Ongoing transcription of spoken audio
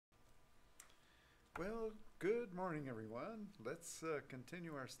Well, good morning, everyone. Let's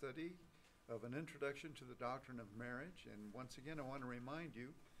continue our study of an introduction to the doctrine of marriage. And once again, I want to remind you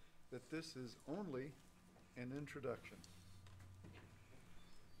that this is only an introduction.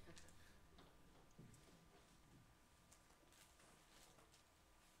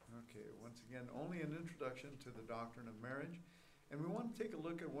 Okay, once again, only an introduction to the doctrine of marriage. And we want to take a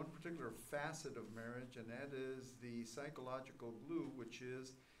look at one particular facet of marriage, and that is the psychological glue, which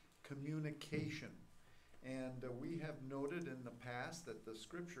is communication. And we have noted in the past that the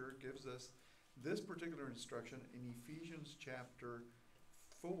scripture gives us this particular instruction in Ephesians chapter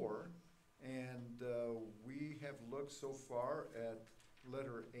 4. And we have looked so far at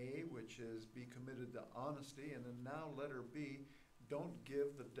letter A, which is be committed to honesty, and then now letter B, don't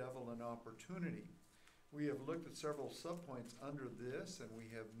give the devil an opportunity. We have looked at several subpoints under this, and we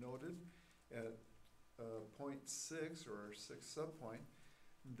have noted at point 6, or our sixth subpoint,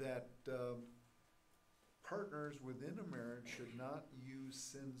 that partners within a marriage should not use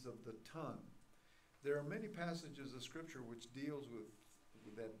sins of the tongue. There are many passages of Scripture which deal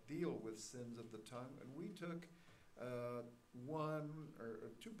with sins of the tongue, and we took one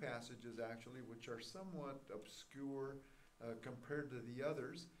or two passages actually which are somewhat obscure compared to the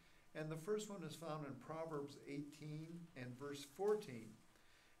others. And the first one is found in Proverbs 18 and verse 14.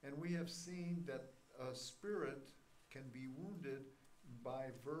 And we have seen that a spirit can be wounded by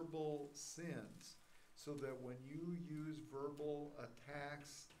verbal sins, so that when you use verbal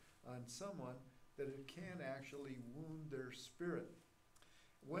attacks on someone, that it can actually wound their spirit.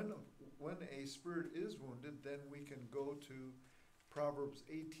 When a spirit is wounded, then we can go to Proverbs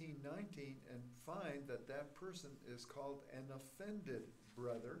 18:19 and find that that person is called an offended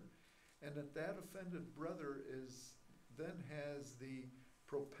brother, and that offended brother then has the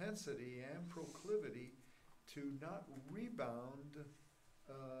propensity and proclivity to not rebound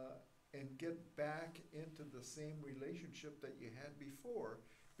and get back into the same relationship that you had before,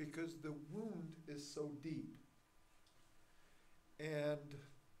 because the wound is so deep. And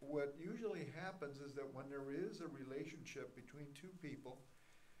what usually happens is that when there is a relationship between two people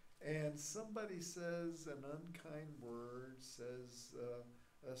and somebody says an unkind word, says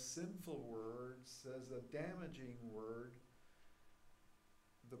a sinful word, says a damaging word,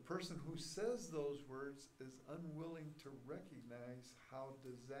 the person who says those words is unwilling to recognize how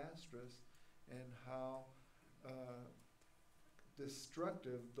disastrous and how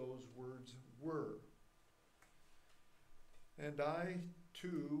destructive those words were. And I,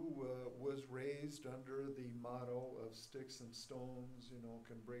 too, was raised under the motto of sticks and stones,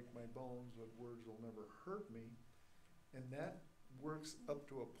 can break my bones, but words will never hurt me. And that works up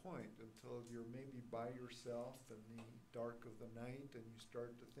to a point until you're maybe by yourself in the dark of the night and you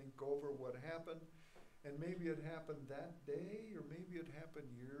start to think over what happened. And maybe it happened that day, or maybe it happened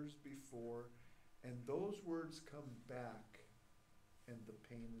years before, and those words come back and the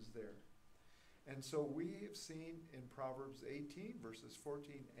pain is there. And so we have seen in Proverbs 18, verses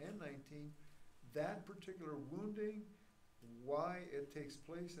 14 and 19, that particular wounding, why it takes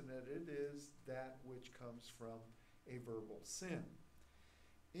place, and that it is that which comes from a verbal sin.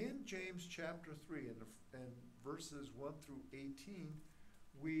 In James chapter 3 and verses 1 through 18,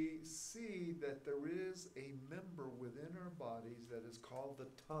 we see that there is a member within our bodies that is called the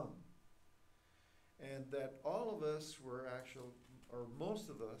tongue. And that all of us were actually, or most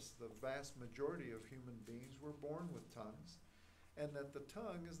of us, the vast majority of human beings, were born with tongues. And that the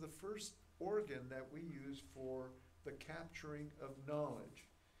tongue is the first organ that we use for the capturing of knowledge.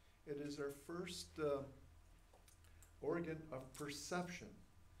 It is our first organ of perception.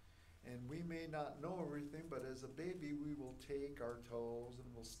 And we may not know everything, but as a baby we will take our toes and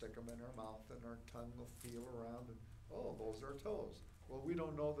we'll stick them in our mouth, and our tongue will feel around and, oh, those are toes. Well, we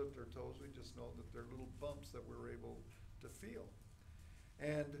don't know that they're toes, we just know that they're little bumps that we're able to feel.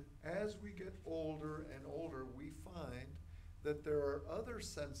 And as we get older and older, we find that there are other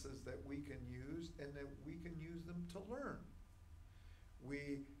senses that we can use, and that we can use them to learn.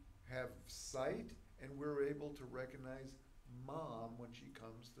 We have sight, and we're able to recognize Mom when she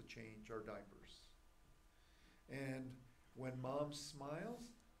comes to change our diapers. And when Mom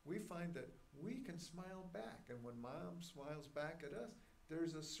smiles, we find that we can smile back. And when Mom smiles back at us,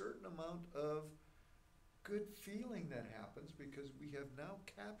 there's a certain amount of good feeling that happens, because we have now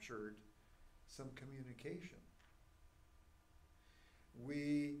captured some communication.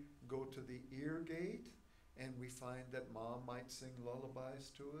 We go to the ear gate, and we find that Mom might sing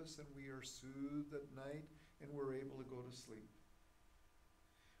lullabies to us, and we are soothed at night, and we're able to go to sleep.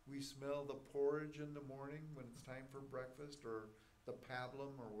 We smell the porridge in the morning when it's time for breakfast, or the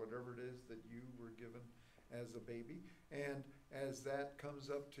pablum, or whatever it is that you were given as a baby. And as that comes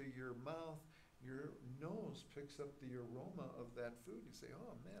up to your mouth, your nose picks up the aroma of that food. You say,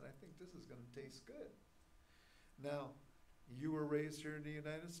 oh man, I think this is going to taste good. Now, you were raised here in the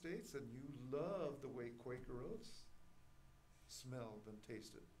United States and you love the way Quaker Oats smelled and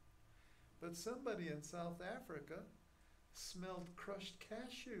tasted. But somebody in South Africa smelled crushed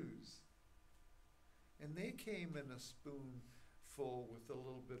cashews. And they came in a spoonful with a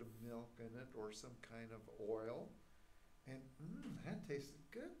little bit of milk in it or some kind of oil. And that tasted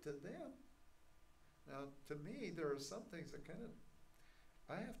good to them. Now, to me, there are some things that kind of,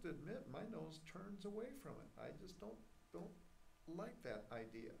 I have to admit, my nose turns away from it. I just don't like that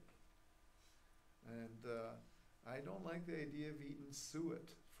idea. And I don't like the idea of eating suet,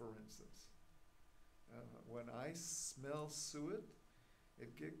 for instance. When I smell suet,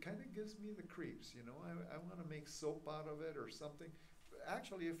 it kind of gives me the creeps, you know. I want to make soap out of it or something.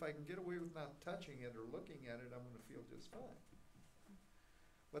 Actually, if I can get away with not touching it or looking at it, I'm going to feel just fine.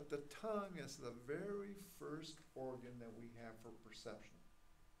 But the tongue is the very first organ that we have for perception.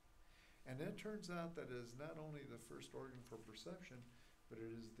 And it turns out that it is not only the first organ for perception, but it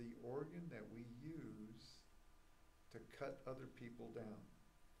is the organ that we use to cut other people down.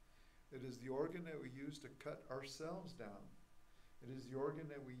 It is the organ that we use to cut ourselves down. It is the organ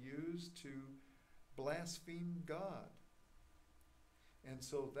that we use to blaspheme God. And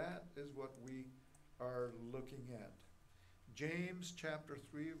so that is what we are looking at. James chapter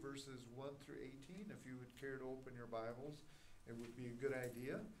 3, verses 1 through 18. If you would care to open your Bibles, it would be a good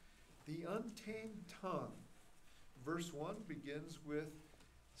idea. The untamed tongue. Verse 1 begins with,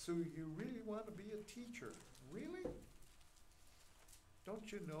 so you really want to be a teacher? Really?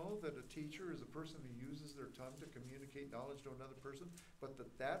 Don't you know that a teacher is a person who uses their tongue to communicate knowledge to another person, but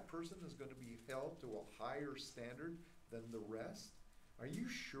that person is going to be held to a higher standard than the rest? Are you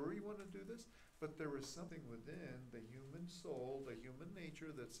sure you want to do this? But there is something within the human soul, the human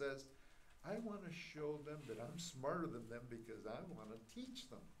nature that says, I want to show them that I'm smarter than them because I want to teach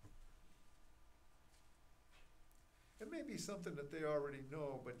them. It may be something that they already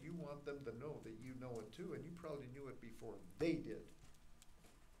know, but you want them to know that you know it too, and you probably knew it before they did.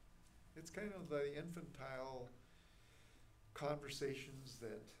 It's kind of the infantile conversations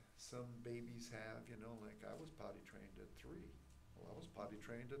that some babies have, you know, like I was potty trained at 3. Well, I was potty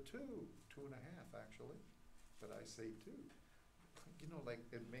trained at 2.5 actually, but I say 2. You know, like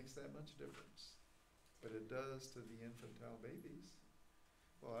it makes that much difference, but it does to the infantile babies.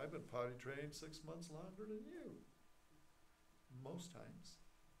 Well, I've been potty trained 6 months longer than you. Most times.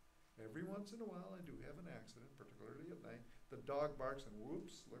 Every once in a while I do have an accident, particularly at night. The dog barks and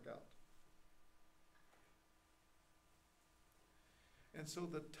whoops, look out. And so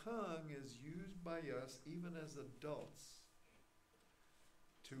the tongue is used by us, even as adults,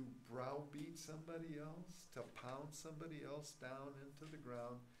 to browbeat somebody else, to pound somebody else down into the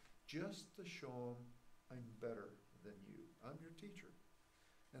ground, just to show them I'm better than you. I'm your teacher.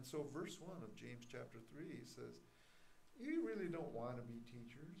 And so verse 1 of James chapter 3 says, you really don't want to be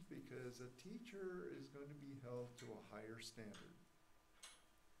teachers because a teacher is going to be held to a higher standard.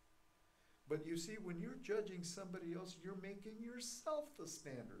 But you see, when you're judging somebody else, you're making yourself the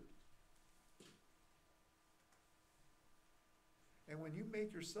standard. And when you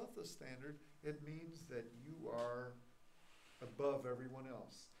make yourself the standard, it means that you are above everyone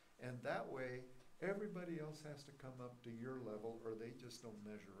else. And that way, everybody else has to come up to your level or they just don't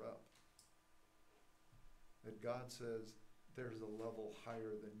measure up. That God says, there's a level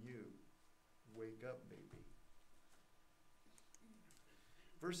higher than you. Wake up, baby.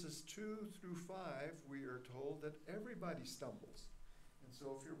 Verses 2 through 5, we are told that everybody stumbles. And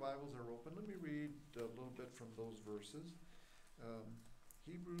so if your Bibles are open, let me read a little bit from those verses.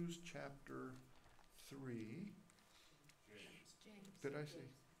 Hebrews chapter 3. James. Did I say?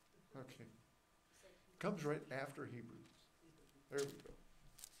 Okay. Comes right after Hebrews. There we go.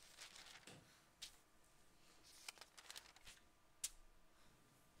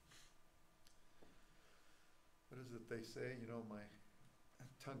 What is it they say? You know, my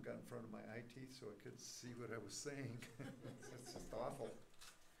tongue got in front of my eye teeth so I could see what I was saying. It's just awful.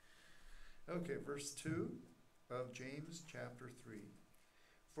 Okay, verse 2 of James chapter 3.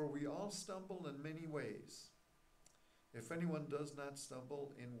 For we all stumble in many ways. If anyone does not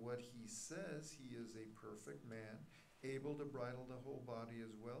stumble in what he says, he is a perfect man, able to bridle the whole body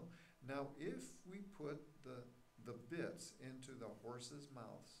as well. Now, if we put the bits into the horses'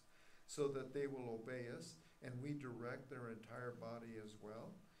 mouths so that they will obey us, and we direct their entire body as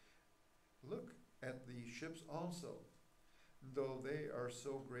well, look at the ships also, though they are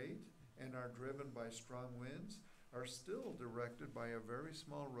so great and are driven by strong winds, are still directed by a very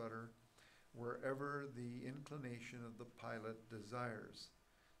small rudder wherever the inclination of the pilot desires.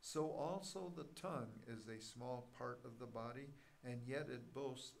 So also the tongue is a small part of the body, and yet it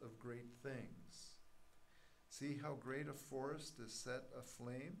boasts of great things. See how great a forest is set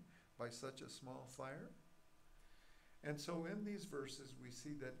aflame by such a small fire? And so in these verses, we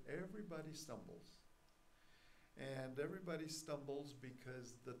see that everybody stumbles. And everybody stumbles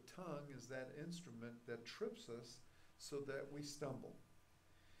because the tongue is that instrument that trips us so that we stumble.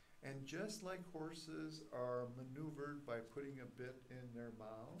 And just like horses are maneuvered by putting a bit in their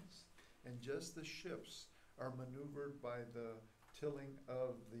mouths, and just the ships are maneuvered by the tilling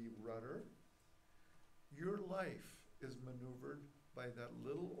of the rudder, your life is maneuvered by that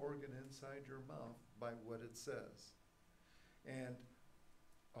little organ inside your mouth by what it says. And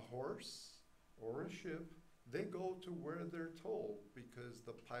a horse or a ship, they go to where they're told because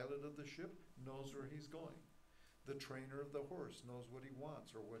the pilot of the ship knows where he's going. The trainer of the horse knows what he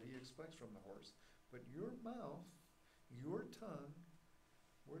wants or what he expects from the horse. But your mouth, your tongue,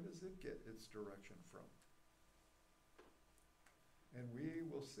 where does it get its direction from? And we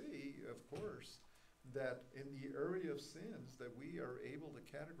will see, of course, that in the area of sins, that we are able to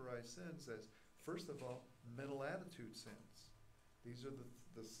categorize sins as, first of all, mental attitude sins. These are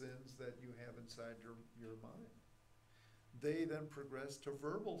the sins that you have inside your mind. They then progress to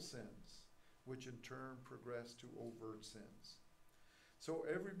verbal sins, which in turn progress to overt sins. So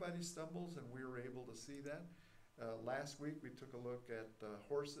everybody stumbles, and we were able to see that. Last week we took a look at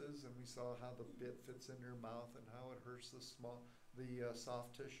horses, and we saw how the bit fits in their mouth and how it hurts the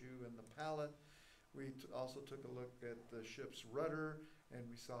soft tissue in the palate. We also took a look at the ship's rudder, and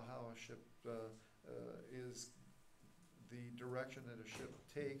we saw how a ship is the direction that a ship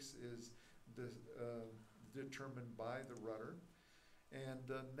takes is determined by the rudder.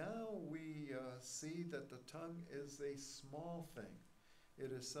 And now we see that the tongue is a small thing.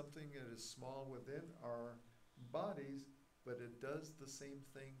 It is something that is small within our bodies, but it does the same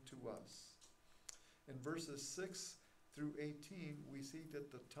thing to us. In verses 6 through 18, we see that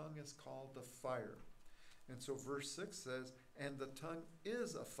the tongue is called the fire. And so verse 6 says, and the tongue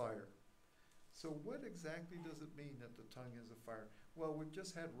is a fire. So what exactly does it mean that the tongue is a fire? Well, we've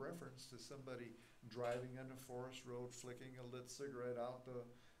just had reference to somebody driving on a forest road, flicking a lit cigarette out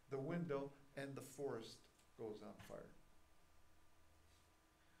the window, and the forest goes on fire.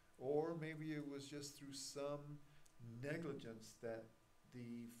 Or maybe it was just through some negligence that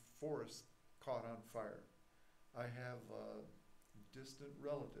the forest caught on fire. I have a distant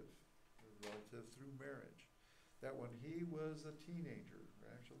relative through marriage, that when he was a teenager,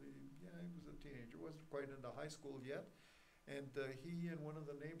 actually, yeah, he was a teenager, wasn't quite into high school yet, and he and one of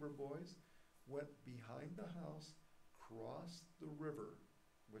the neighbor boys went behind the house, crossed the river,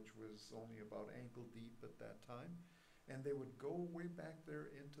 which was only about ankle deep at that time, and they would go way back there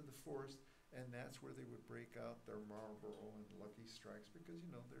into the forest, and that's where they would break out their Marlboro and Lucky Strikes, because,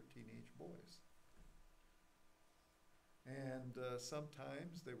 you know, they're teenage boys. And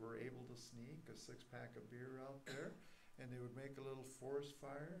sometimes they were able to sneak a six-pack of beer out there, and they would make a little forest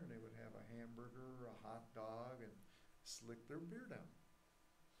fire, and they would have a hamburger or a hot dog and slick their beer down.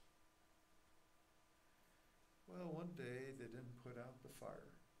 Well, one day they didn't put out the fire.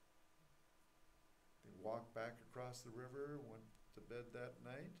 They walked back across the river, went to bed that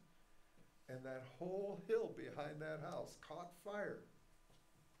night, and that whole hill behind that house caught fire.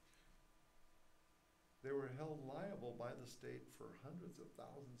 They were held liable by the state for hundreds of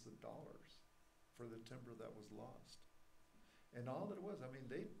thousands of dollars for the timber that was lost. And all that it was, I mean,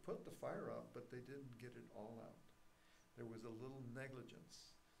 they put the fire out, but they didn't get it all out. There was a little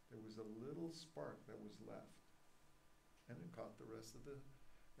negligence. There was a little spark that was left. And it caught the rest of the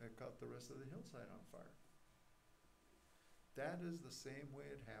hillside on fire. That is the same way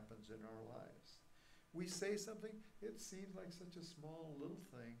it happens in our lives. We say something, it seems like such a small little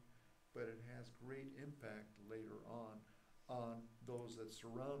thing, but it has great impact later on those that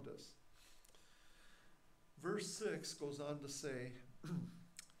surround us. Verse 6 goes on to say,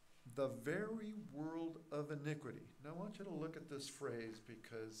 the very world of iniquity. Now I want you to look at this phrase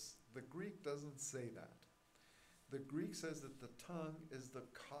because the Greek doesn't say that. The Greek says that the tongue is the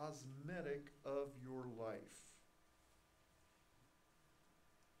cosmetic of your life.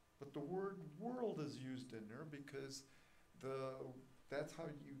 But the word world is used in there because that's how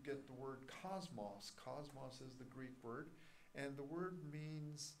you get the word cosmos. Cosmos is the Greek word, and the word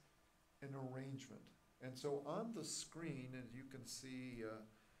means an arrangement. And so on the screen, as you can see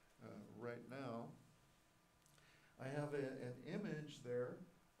right now, I have an image there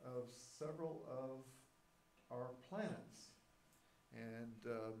of several of our planets.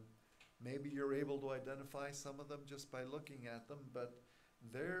 And maybe you're able to identify some of them just by looking at them, but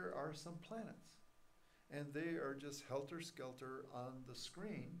there are some planets. and they are just helter-skelter on the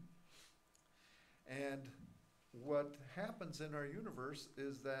screen. And what happens in our universe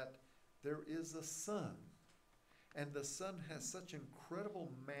is that there is a sun, and the sun has such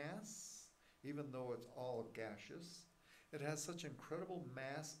incredible mass, even though it's all gaseous. It has such incredible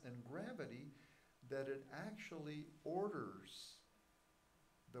mass and gravity that it actually orders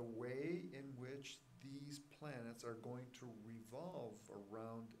the way in which these planets are going to revolve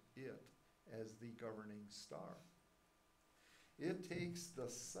around it as the governing star. It takes the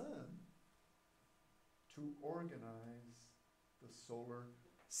sun to organize the solar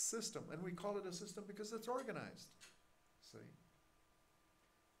system. And we call it a system because it's organized. See?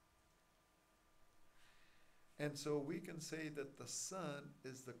 And so we can say that the sun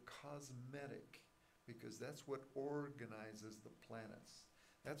is the cosmetic, because that's what organizes the planets.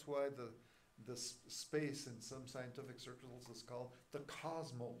 That's why the space in some scientific circles is called the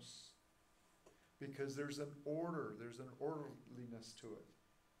cosmos, because there's an order, there's an orderliness to it.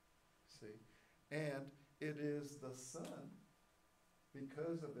 See? And it is the sun,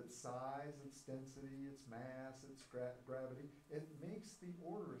 because of its size, its density, its mass, its gravity, it makes the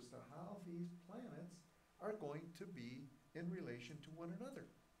order as to how these planets are going to be in relation to one another.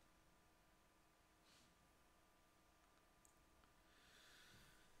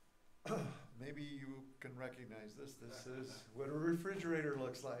 Maybe you can recognize this. This is what a refrigerator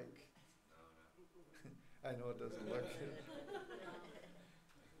looks like. I know it doesn't look.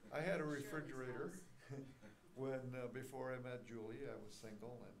 I had a refrigerator when before I met Julie. I was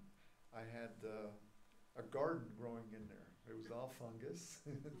single, and I had a garden growing in there. It was all fungus.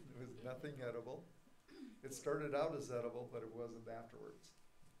 It was nothing edible. It started out as edible, but it wasn't afterwards.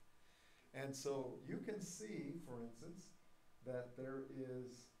 And so you can see, for instance, that there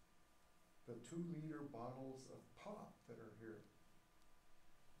is the 2-liter bottles of pop that are here.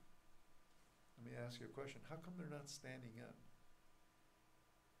 Let me ask you a question. How come they're not standing up?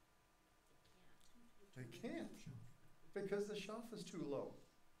 They can't, because the shelf is too low.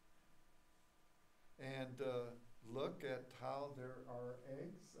 And look at how there are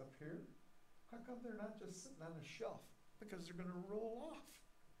eggs up here. How come they're not just sitting on a shelf? Because they're going to roll off.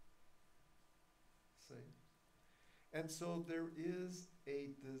 See? And so there is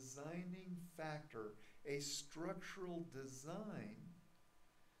a designing factor, a structural design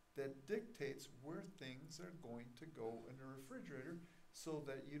that dictates where things are going to go in a refrigerator so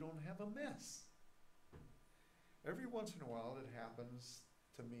that you don't have a mess. Every once in a while it happens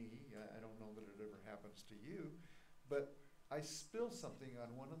to me. I don't know that it ever happens to you, but I spill something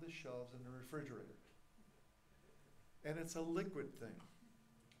on one of the shelves in the refrigerator. And it's a liquid thing.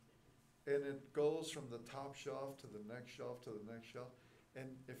 And it goes from the top shelf to the next shelf to the next shelf. And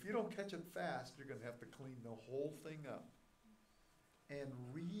if you don't catch it fast, you're going to have to clean the whole thing up and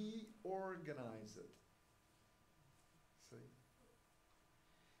reorganize it. See?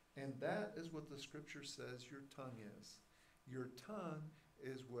 And that is what the scripture says your tongue is. Your tongue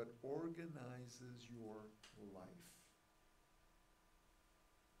is what organizes your life.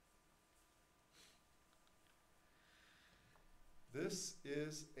 This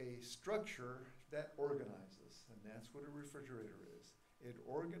is a structure that organizes, and that's what a refrigerator is. It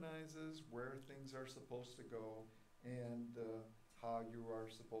organizes where things are supposed to go and how you are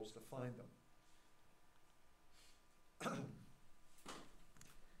supposed to find them.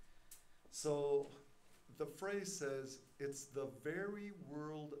 So the phrase says, it's the very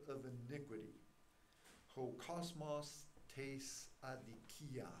world of iniquity. Ho cosmos tes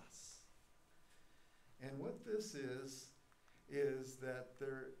adikias. And what this is that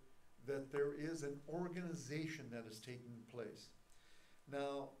there is an organization that is taking place.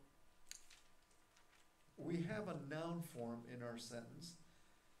 Now, we have a noun form in our sentence,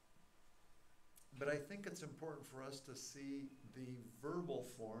 but I think it's important for us to see the verbal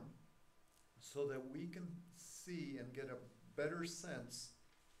form so that we can see and get a better sense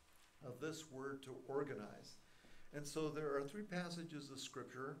of this word to organize. And so there are 3 passages of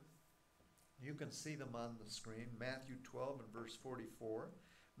scripture. You can see them on the screen. Matthew 12 and verse 44,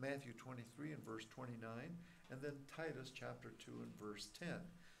 Matthew 23 and verse 29, and then Titus chapter 2 and verse 10.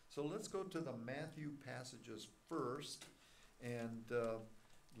 So let's go to the Matthew passages first and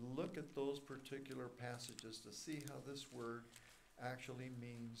look at those particular passages to see how this word actually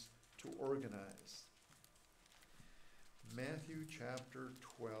means to organize. Matthew chapter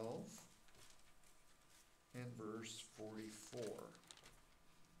 12 and verse 44.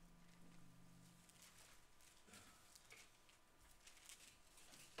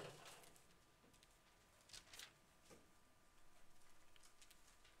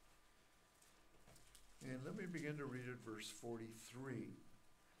 And let me begin to read at verse 43.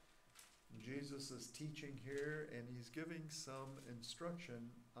 Jesus is teaching here, and he's giving some instruction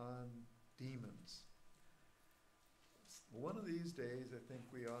on demons. One of these days, I think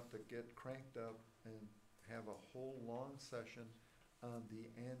we ought to get cranked up and have a whole long session on the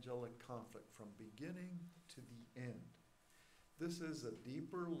angelic conflict from beginning to the end. This is a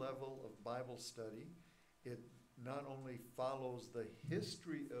deeper level of Bible study. It not only follows the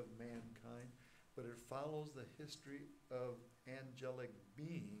history of mankind, but it follows the history of angelic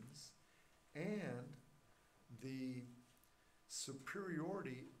beings and the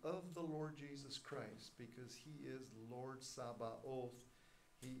superiority of the Lord Jesus Christ, because he is Lord Sabaoth.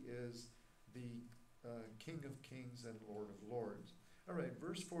 He is the King of Kings and Lord of Lords. All right,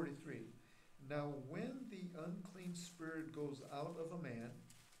 verse 43. Now when the unclean spirit goes out of a man,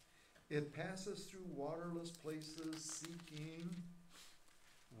 it passes through waterless places seeking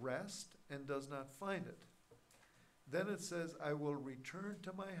rest and does not find it. Then it says, I will return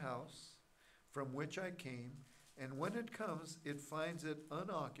to my house from which I came, and when it comes, it finds it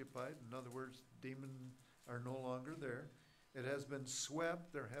unoccupied. In other words, demons are no longer there. It has been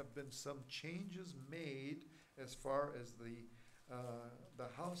swept. There have been some changes made as far as the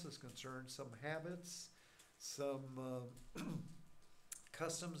house is concerned, some habits, some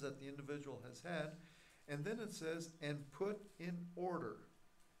customs that the individual has had. And then it says, and put in order.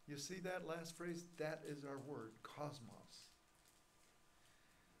 You see that last phrase? That is our word, cosmos.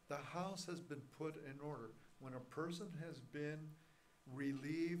 The house has been put in order. When a person has been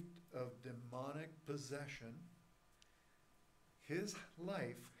relieved of demonic possession, his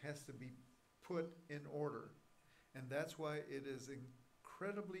life has to be put in order. And that's why it is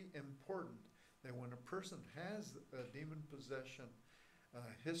incredibly important that when a person has a demon possession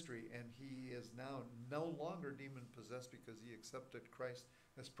history, and he is now no longer demon possessed because he accepted Christ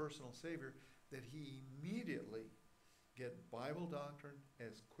as personal Savior, that he immediately get Bible doctrine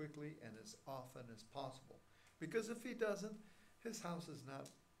as quickly and as often as possible. Because if he doesn't, his house is not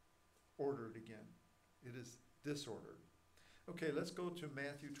ordered again. It is disordered. Okay, let's go to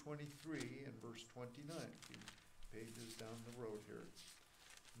Matthew 23 and verse 29. A few pages down the road here.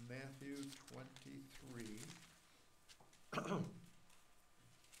 Matthew 23.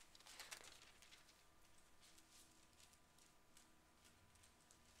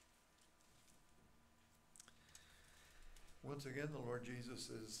 Once again, the Lord Jesus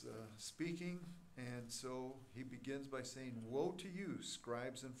is speaking, and so he begins by saying, woe to you,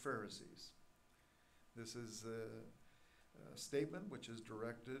 scribes and Pharisees. This is a statement which is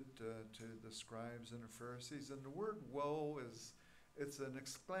directed to the scribes and the Pharisees, and the word woe it's an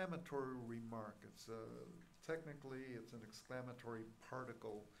exclamatory remark. Technically, it's an exclamatory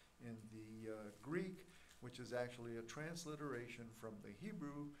particle in the Greek, which is actually a transliteration from the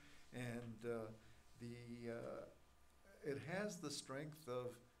Hebrew, and it has the strength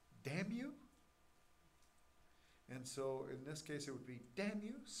of damn you. And so in this case it would be, damn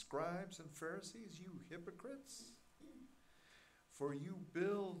you, scribes and Pharisees, you hypocrites. For you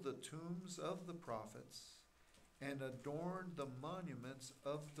build the tombs of the prophets and adorn the monuments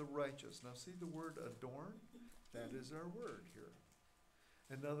of the righteous. Now see the word adorn? That is our word here.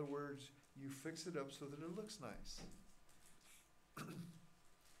 In other words, you fix it up so that it looks nice.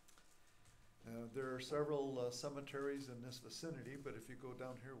 There are several cemeteries in this vicinity, but if you go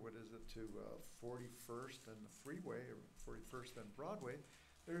down here, what is it, to 41st and the freeway, or 41st and Broadway,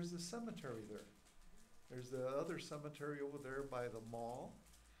 there's the cemetery there. There's the other cemetery over there by the mall,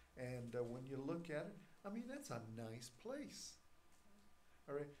 and when you look at it, I mean, that's a nice place.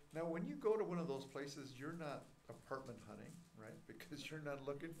 All right, now when you go to one of those places, you're not apartment hunting, right? Because you're not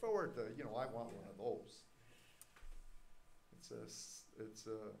looking forward to, I want one of those. It's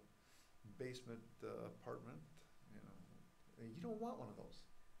a basement apartment, you don't want one of those.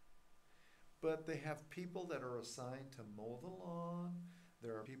 But they have people that are assigned to mow the lawn.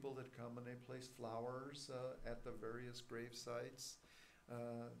 There are people that come and they place flowers at the various grave sites.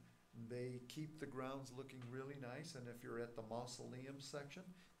 They keep the grounds looking really nice, and if you're at the mausoleum section,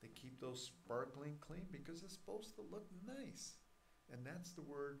 they keep those sparkling clean because it's supposed to look nice. And that's the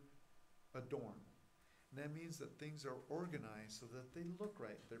word adorn. And that means that things are organized so that they look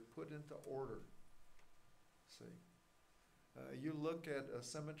right. They're put into order. See? You look at a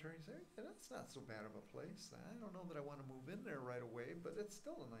cemetery and say, hey, that's not so bad of a place. I don't know that I want to move in there right away, but it's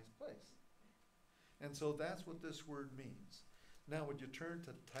still a nice place. And so that's what this word means. Now would you turn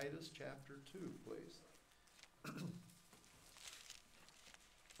to Titus chapter 2, please?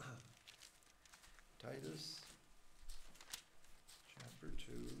 Titus chapter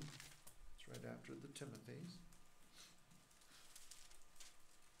 2. Right after the Timothys.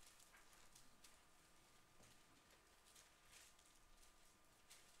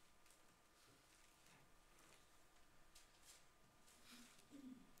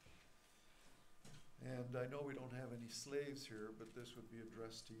 And I know we don't have any slaves here, but this would be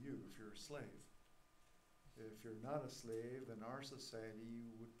addressed to you if you're a slave. If you're not a slave, in our society,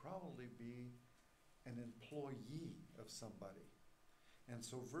 you would probably be an employee of somebody. And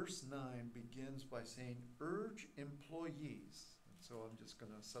so verse 9 begins by saying, urge employees. And so I'm just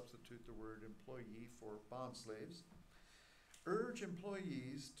going to substitute the word employee for bond slaves. Urge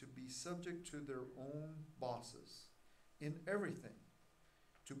employees to be subject to their own bosses in everything,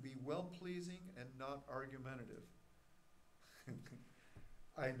 to be well-pleasing and not argumentative.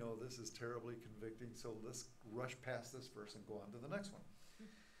 I know this is terribly convicting, so let's rush past this verse and go on to the next one.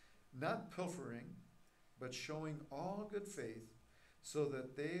 Not pilfering, but showing all good faith, so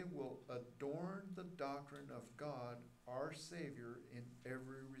that they will adorn the doctrine of God, our Savior, in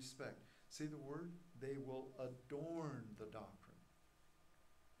every respect. See the word? They will adorn the doctrine.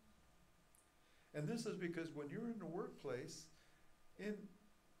 And this is because when you're in the workplace,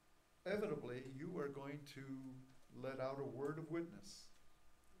 inevitably you are going to let out a word of witness.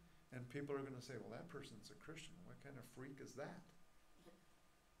 And people are going to say, well, that person's a Christian. What kind of freak is that?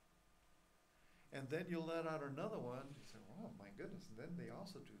 And then you'll let out another one. You say, oh, my goodness. And then they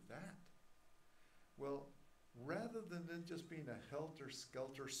also do that. Well, rather than it just being a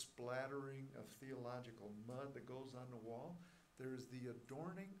helter-skelter splattering of theological mud that goes on the wall, there's the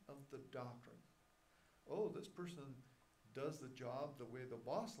adorning of the doctrine. Oh, this person does the job the way the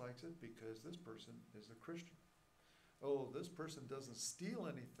boss likes it because this person is a Christian. Oh, this person doesn't steal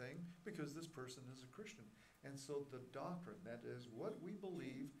anything because this person is a Christian. And so the doctrine, that is what we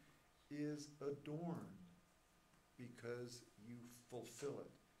believe, is adorned because you fulfill it.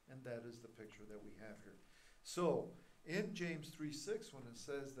 And that is the picture that we have here. So, in James 3:6, when it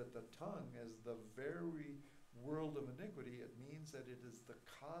says that the tongue is the very world of iniquity, it means that it is the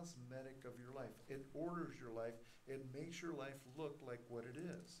cosmetic of your life. It orders your life. It makes your life look like what it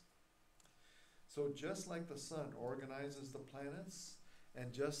is. So just like the sun organizes the planets,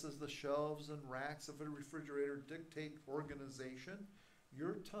 and just as the shelves and racks of a refrigerator dictate organization,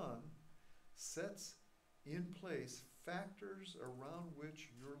 your tongue sets in place factors around which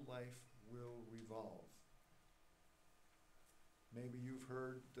your life will revolve. Maybe you've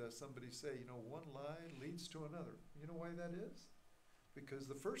heard somebody say, you know, one lie leads to another. You know why that is? Because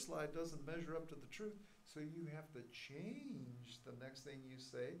the first lie doesn't measure up to the truth, so you have to change the next thing you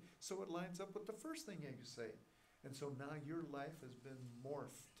say so it lines up with the first thing you say. And so now your life has been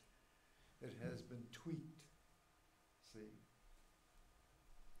morphed. It has been tweaked. See?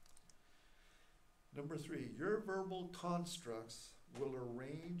 Number 3, your verbal constructs will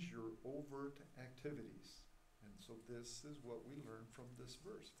arrange your overt activities. And so this is what we learn from this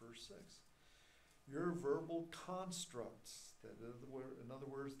verse, verse 6. Your verbal constructs, that is, in other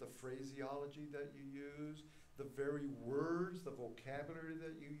words, the phraseology that you use, the very words, the vocabulary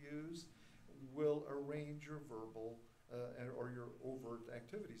that you use, will arrange your verbal or your overt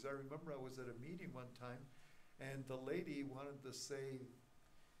activities. I remember I was at a meeting one time, and the lady wanted to say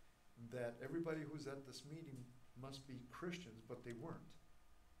that everybody who's at this meeting must be Christians, but they weren't.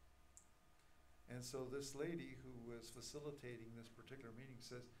 And so this lady who was facilitating this particular meeting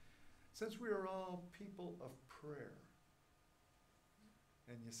says, since we are all people of prayer,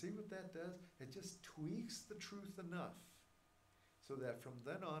 and you see what that does? It just tweaks the truth enough so that from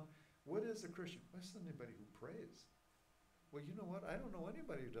then on, what is a Christian? Well, it's anybody who prays. Well, you know what? I don't know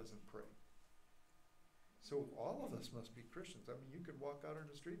anybody who doesn't pray. So all of us must be Christians. I mean, you could walk out on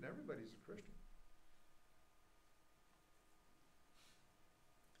the street and everybody's a Christian.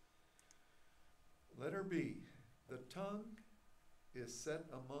 Letter B, the tongue is set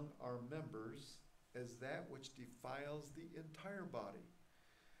among our members as that which defiles the entire body.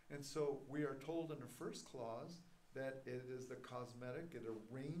 And so we are told in the first clause that it is the cosmetic, it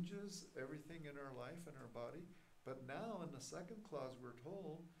arranges everything in our life and our body. But now in the second clause we're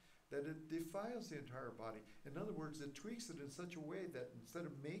told that it defiles the entire body. In other words, it tweaks it in such a way that instead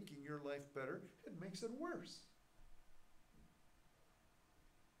of making your life better, it makes it worse.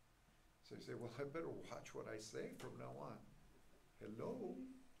 So you say, well, I better watch what I say from now on. Hello?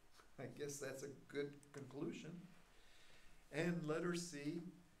 I guess that's a good conclusion. And letter C,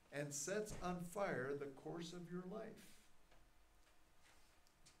 and sets on fire the course of your life.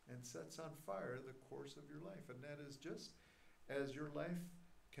 And sets on fire the course of your life. And that is just as your life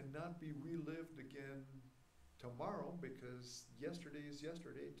cannot be relived again tomorrow, because yesterday is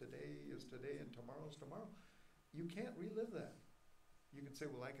yesterday, today is today, and tomorrow is tomorrow. You can't relive that. You can say,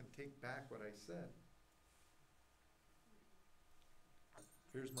 well, I can take back what I said.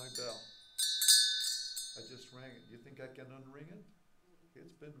 Here's my bell. I just rang it. You think I can unring it?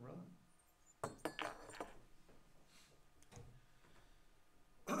 It's been rung.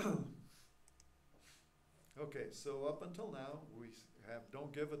 Okay, so up until now, we have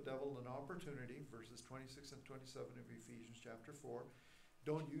don't give a devil an opportunity, verses 26 and 27 of Ephesians chapter 4.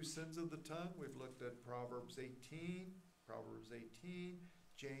 Don't use sins of the tongue. We've looked at Proverbs 18,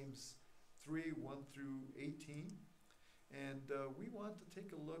 James 3, 1 through 18. And we want to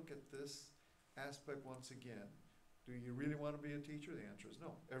take a look at this aspect once again. Do you really want to be a teacher? The answer is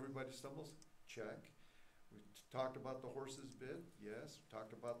no. Everybody stumbles? Check. We talked about the horse's bit. Yes. We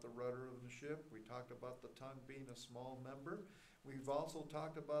talked about the rudder of the ship. We talked about the tongue being a small member. We've also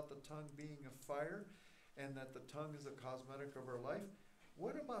talked about the tongue being a fire and that the tongue is a cosmetic of our life.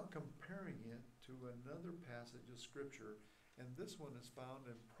 What about comparing it to another passage of Scripture? And this one is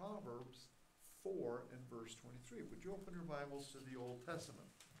found in Proverbs 4 and verse 23. Would you open your Bibles to the Old Testament?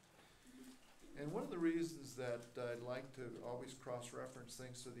 And one of the reasons that I like to always cross-reference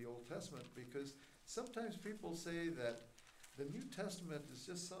things to the Old Testament, because sometimes people say that the New Testament is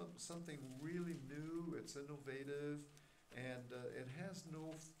just something really new, it's innovative, and it has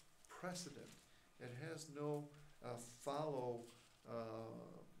no precedent. It has no follow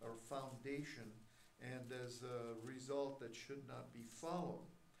or foundation, and as a result that should not be followed.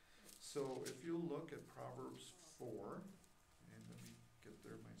 So if you look at Proverbs 4, and let me get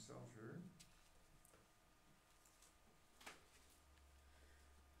there myself here.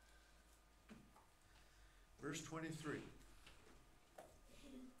 Verse 23.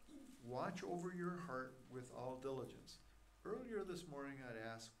 Watch over your heart with all diligence. Earlier this morning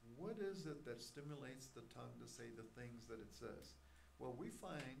I'd asked, what is it that stimulates the tongue to say the things that it says? Well, we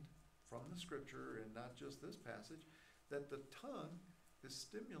find from the Scripture, and not just this passage, that the tongue is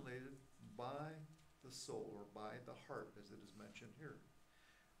stimulated by the soul, or by the heart, as it is mentioned here.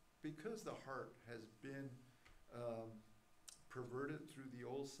 Because the heart has been perverted through the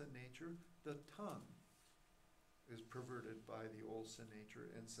old sin nature, the tongue is perverted by the old sin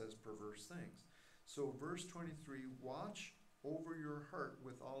nature and says perverse things. So verse 23, watch over your heart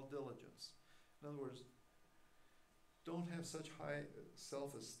with all diligence. In other words, don't have such high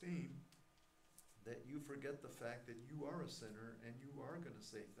self-esteem that you forget the fact that you are a sinner and you are going to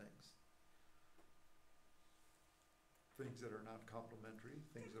say things. Things that are not complimentary,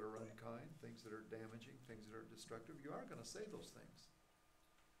 things that are unkind, things that are damaging, things that are destructive. You are going to say those things.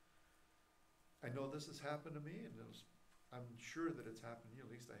 I know this has happened to me, and I'm sure that it's happened to you.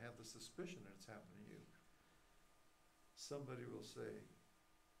 At least I have the suspicion that it's happened to you. Somebody will say,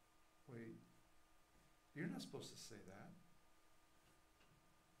 wait, you're not supposed to say that.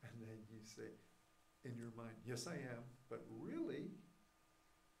 And then you say, in your mind, yes I am, but really,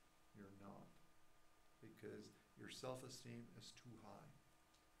 you're not. Because your self-esteem is too high.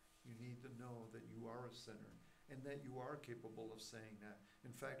 You need to know that you are a sinner and that you are capable of saying that.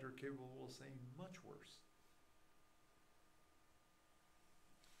 In fact, you're capable of saying much worse.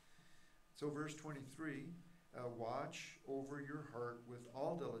 So verse 23, watch over your heart with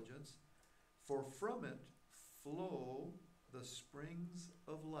all diligence, for from it flow the springs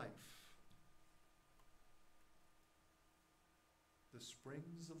of life. The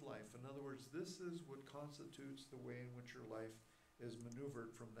springs of life. In other words, this is what constitutes the way in which your life is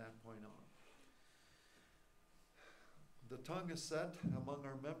maneuvered from that point on. The tongue is set among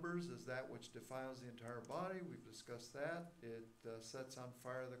our members as that which defiles the entire body. We've discussed that. It sets on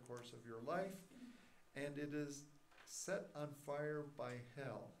fire the course of your life, and it is set on fire by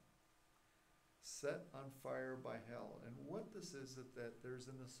hell. Set on fire by hell. And what this is that there's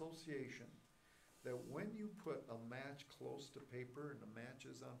an association that when you put a match close to paper and the match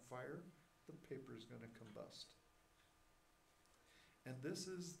is on fire, the paper is going to combust. And this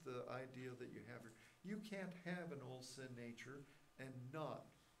is the idea that you have here. You can't have an old sin nature and not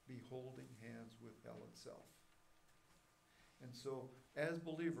be holding hands with hell itself. And so, as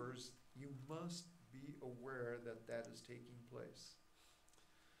believers, you must be aware that that is taking place.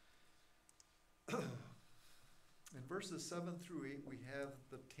 In verses 7 through 8, we have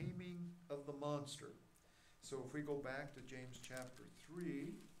the taming of the monster. So if we go back to James chapter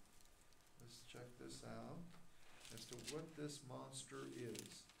 3, let's check this out as to what this monster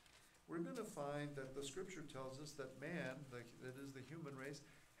is. We're going to find that the Scripture tells us that man, that is the human race,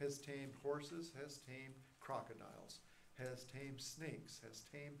 has tamed horses, has tamed crocodiles, has tamed snakes, has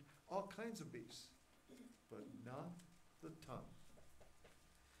tamed all kinds of beasts, but not the tongue.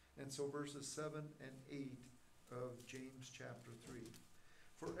 And so verses 7 and 8 of James chapter 3.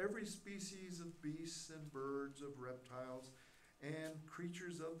 For every species of beasts and birds, of reptiles, and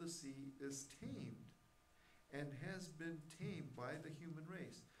creatures of the sea is tamed and has been tamed by the human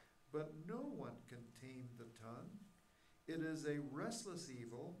race. But no one can tame the tongue. It is a restless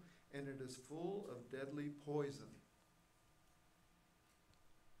evil, and it is full of deadly poison.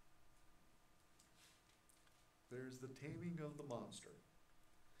 There's the taming of the monster.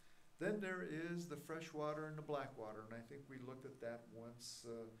 Then there is the fresh water and the black water, and I think we looked at that once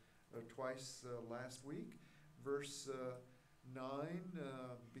or twice last week. Verse 9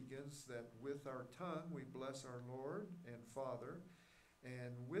 begins that with our tongue we bless our Lord and Father,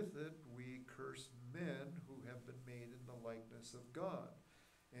 and with it we curse men who have been made in the likeness of God.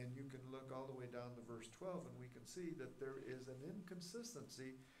 And you can look all the way down to verse 12, and we can see that there is an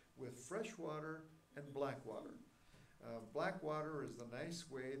inconsistency with fresh water and black water. Black water is the nice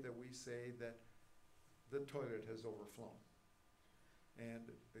way that we say that the toilet has overflown.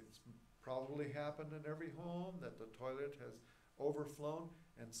 And it's probably happened in every home that the toilet has overflown,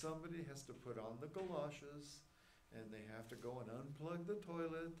 and somebody has to put on the galoshes, and they have to go and unplug the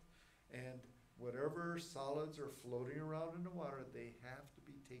toilet, and whatever solids are floating around in the water, they have to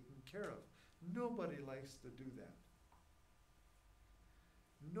be taken care of. Nobody likes to do that.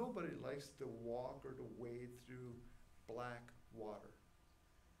 Nobody likes to walk or to wade through black water.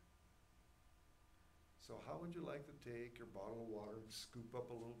 So how would you like to take your bottle of water and scoop up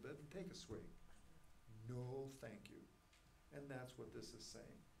a little bit and take a swig? No, thank you. And that's what this is saying.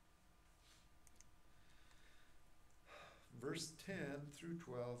 Verse 10 through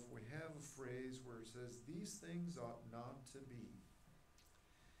 12, we have a phrase where it says, these things ought not to be.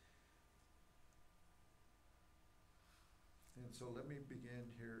 And so let me begin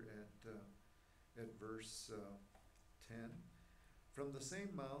here at verse 10. From the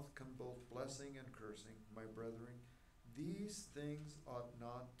same mouth come both blessing and cursing, my brethren. These things ought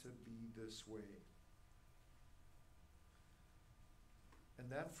not to be this way. And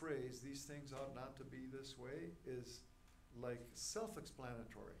that phrase, these things ought not to be this way, is like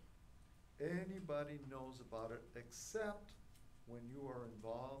self-explanatory. Anybody knows about it except when you are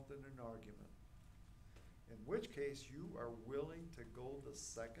involved in an argument. In which case you are willing to go the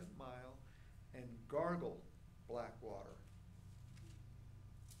second mile and gargle black water.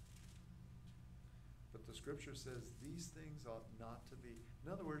 But the scripture says these things ought not to be.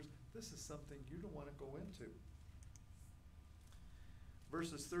 In other words, this is something you don't want to go into.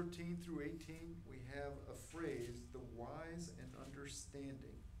 Verses 13 through 18, we have a phrase, the wise and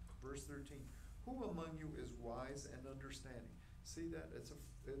understanding. Verse 13, who among you is wise and understanding? See that? It's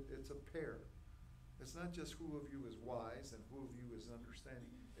a pair. It's not just who of you is wise and who of you is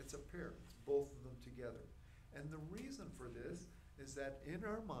understanding. It's a pair. It's both of them together. And the reason for this is that in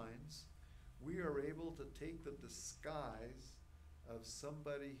our minds, we are able to take the disguise of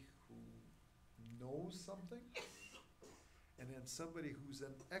somebody who knows something and then somebody who's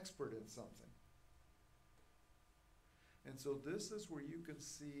an expert in something. And so this is where you can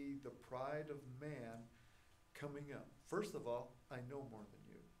see the pride of man coming up. First of all, I know more than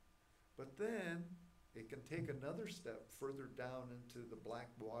you. But then it can take another step further down into the black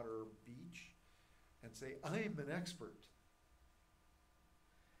water beach and say, I am an expert.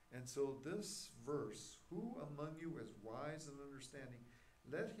 And so this verse, who among you is wise and understanding,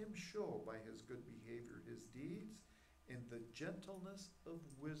 let him show by his good behavior his deeds in the gentleness of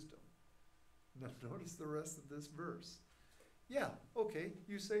wisdom. Now notice the rest of this verse. Yeah, okay,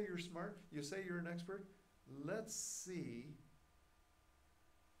 you say you're smart, you say you're an expert. Let's see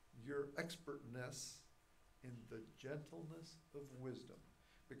your expertness in the gentleness of wisdom.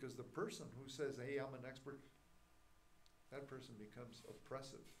 Because the person who says, hey, I'm an expert, that person becomes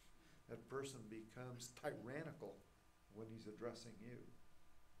oppressive. That person becomes tyrannical when he's addressing you.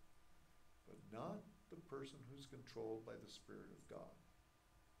 But not the person who's controlled by the Spirit of God.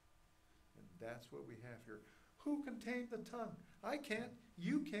 And that's what we have here. Who can tame the tongue? I can't.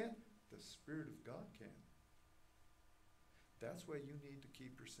 You can't. The Spirit of God can. That's why you need to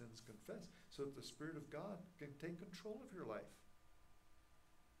keep your sins confessed, so that the Spirit of God can take control of your life.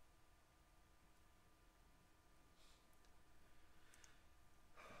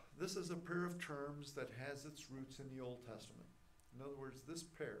 This is a pair of terms that has its roots in the Old Testament. In other words, this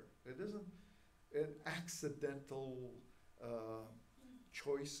pair, it isn't an accidental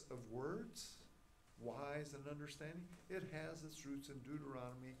choice of words, wise and understanding. It has its roots in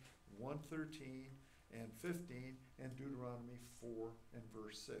Deuteronomy 1:13 and 15 and Deuteronomy 4 and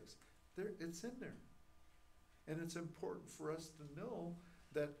verse 6. It's in there. And it's important for us to know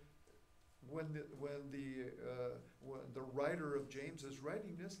that when the writer of James is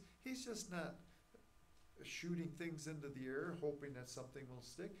writing this, he's just not shooting things into the air hoping that something will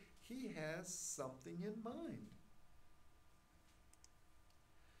stick. He has something in mind.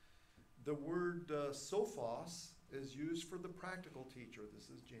 The word sophos is used for the practical teacher. This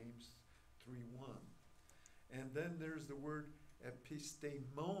is James 3:1. And then there's the word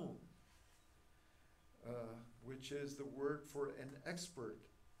epistemon, which is the word for an expert,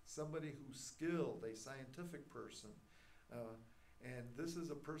 somebody who's skilled, a scientific person. And this is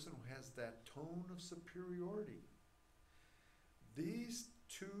a person who has that tone of superiority. These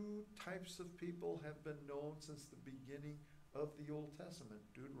two types of people have been known since the beginning of the Old Testament.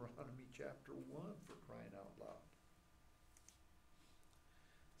 Deuteronomy chapter 1, for crying out loud.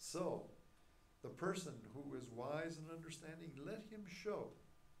 So, the person who is wise and understanding, let him show.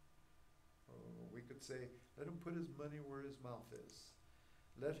 We could say, let him put his money where his mouth is.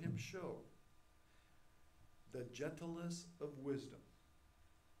 Let him show the gentleness of wisdom.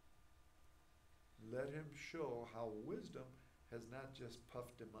 Let him show how wisdom has not just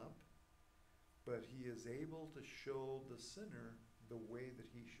puffed him up, but he is able to show the sinner the way that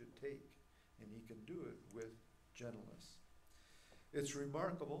he should take, and he can do it with gentleness. It's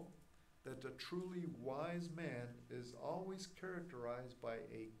remarkable that a truly wise man is always characterized by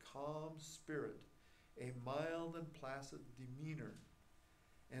a calm spirit, a mild and placid demeanor,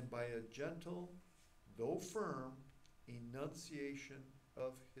 and by a gentle, though firm, enunciation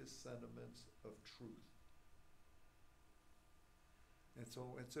of his sentiments of truth. And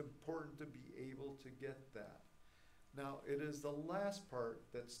so it's important to be able to get that. Now, it is the last part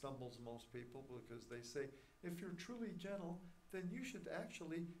that stumbles most people, because they say, if you're truly gentle, then you should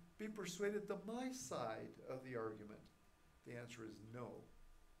actually be persuaded to my side of the argument. The answer is no.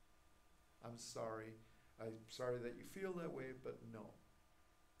 I'm sorry. I'm sorry that you feel that way, but no.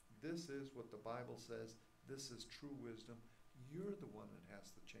 This is what the Bible says. This is true wisdom. You're the one that has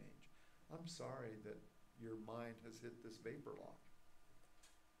to change. I'm sorry that your mind has hit this vapor lock.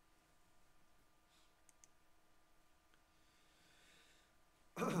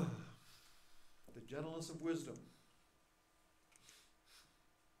 The gentleness of wisdom.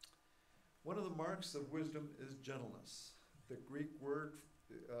 One of the marks of wisdom is gentleness. The Greek word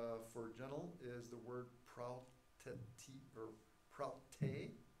for gentle is the word prautete, or praute,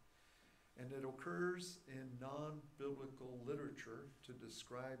 and it occurs in non-biblical literature to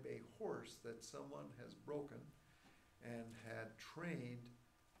describe a horse that someone has broken and had trained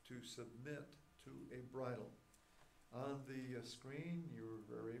to submit to a bridle. On the screen, you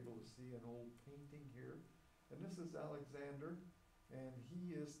are able to see an old painting here, and this is Alexander, and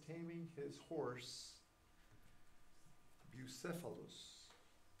he is taming his horse, Bucephalus.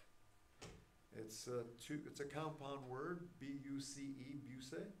 It's a compound word. B-U-C-E,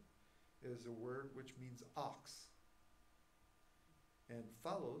 buce, is a word which means ox. And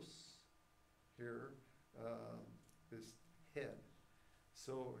phalos here is head.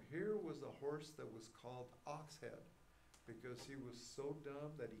 So here was a horse that was called Oxhead, because he was so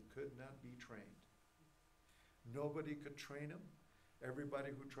dumb that he could not be trained. Nobody could train him. Everybody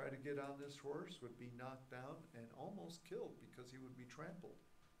who tried to get on this horse would be knocked down and almost killed because he would be trampled.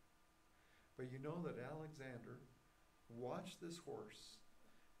 But you know that Alexander watched this horse,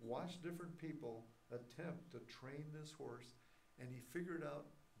 watched different people attempt to train this horse, and he figured out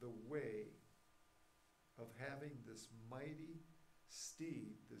the way of having this mighty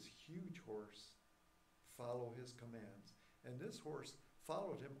steed, this huge horse, follow his commands. And this horse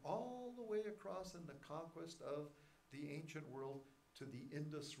followed him all the way across in the conquest of the ancient world to the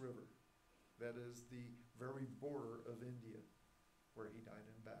Indus River. That is the very border of India, where he died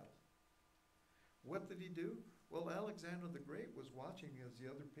in battle. What did he do? Well, Alexander the Great was watching as the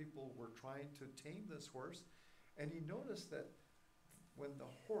other people were trying to tame this horse, and he noticed that when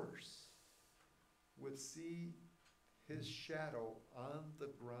the horse would see his shadow on the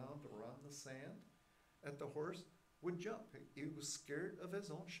ground or on the sand, that the horse would jump. He was scared of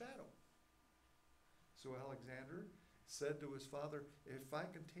his own shadow. So Alexander said to his father, if I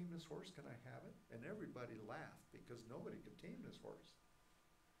can tame this horse, can I have it? And everybody laughed because nobody could tame this horse.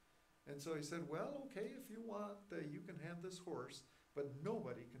 And so he said, well, okay, if you want, you can have this horse, but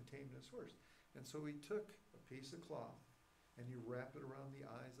nobody can tame this horse. And so he took a piece of cloth and he wrapped it around the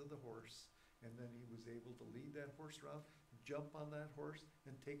eyes of the horse, and then he was able to lead that horse around, jump on that horse,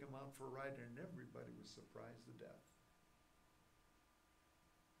 and take him out for a ride, and everybody was surprised to death.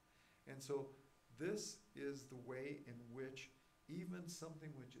 And so this is the way in which even something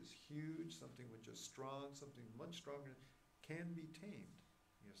which is huge, something which is strong, something much stronger, can be tamed,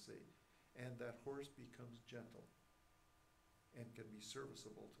 you see. And that horse becomes gentle and can be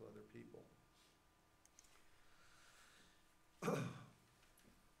serviceable to other people.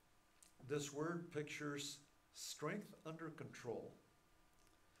 This word pictures strength under control,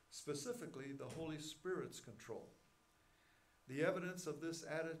 specifically the Holy Spirit's control. The evidence of this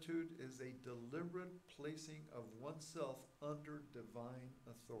attitude is a deliberate placing of oneself under divine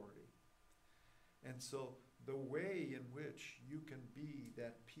authority. And so the way in which you can be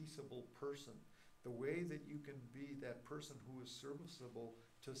that peaceable person, the way that you can be that person who is serviceable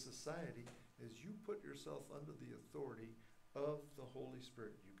to society is you put yourself under the authority of the Holy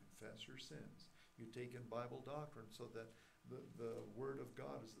Spirit. You confess your sins. You take in Bible doctrine so that the Word of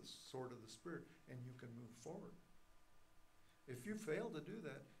God is the sword of the Spirit, and you can move forward. If you fail to do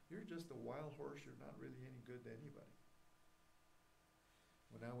that, you're just a wild horse. You're not really any good to anybody.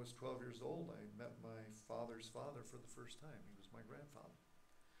 When I was 12 years old, I met my father's father for the first time. He was my grandfather.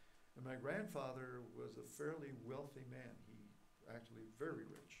 And my grandfather was a fairly wealthy man. He actually very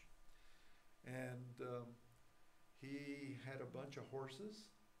rich. And he had a bunch of horses.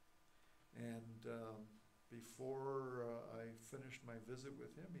 And before I finished my visit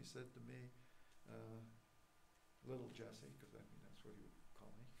with him, he said to me, little Jesse, because I mean that's what he would call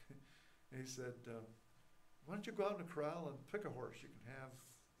me. And he said, why don't you go out in the corral and pick a horse? You can have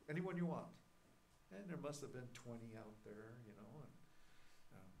anyone you want. And there must have been 20 out there, you know. And,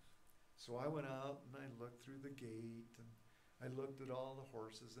 so I went out and I looked through the gate and I looked at all the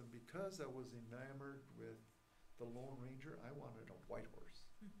horses. And because I was enamored with the Lone Ranger, I wanted a white horse.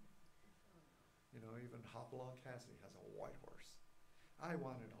 You know, even Hopalong Cassidy has a white horse. I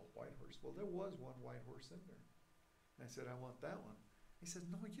wanted a white horse. Well, there was one white horse in there. And I said, I want that one. He said,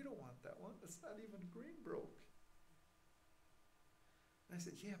 no, you don't want that one. It's not even green broke. And I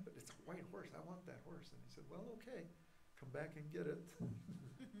said, yeah, but it's a white horse. I want that horse. And he said, well, okay, come back and get it.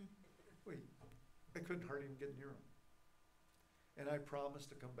 Wait, I couldn't hardly even get near him. And I promised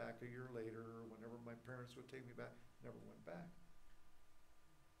to come back a year later or whenever my parents would take me back. Never went back.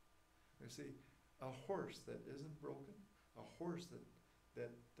 You see, a horse that isn't broken, a horse that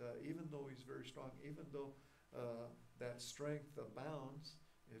even though he's very strong, even though that strength abounds,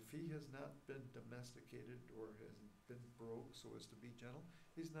 if he has not been domesticated or has been broke so as to be gentle,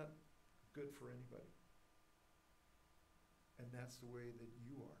 he's not good for anybody. And that's the way that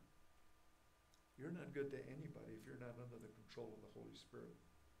you are. You're not good to anybody if you're not under the control of the Holy Spirit.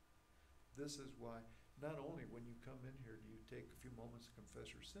 This is why not only when you come in here do you take a few moments to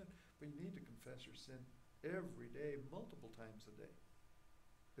confess your sin, but you need to confess your sin every day, multiple times a day.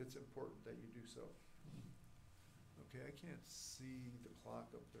 It's important that you do so. Okay, I can't see the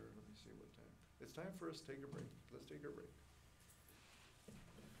clock up there. Let me see what time. It's time for us to take a break. Let's take a break.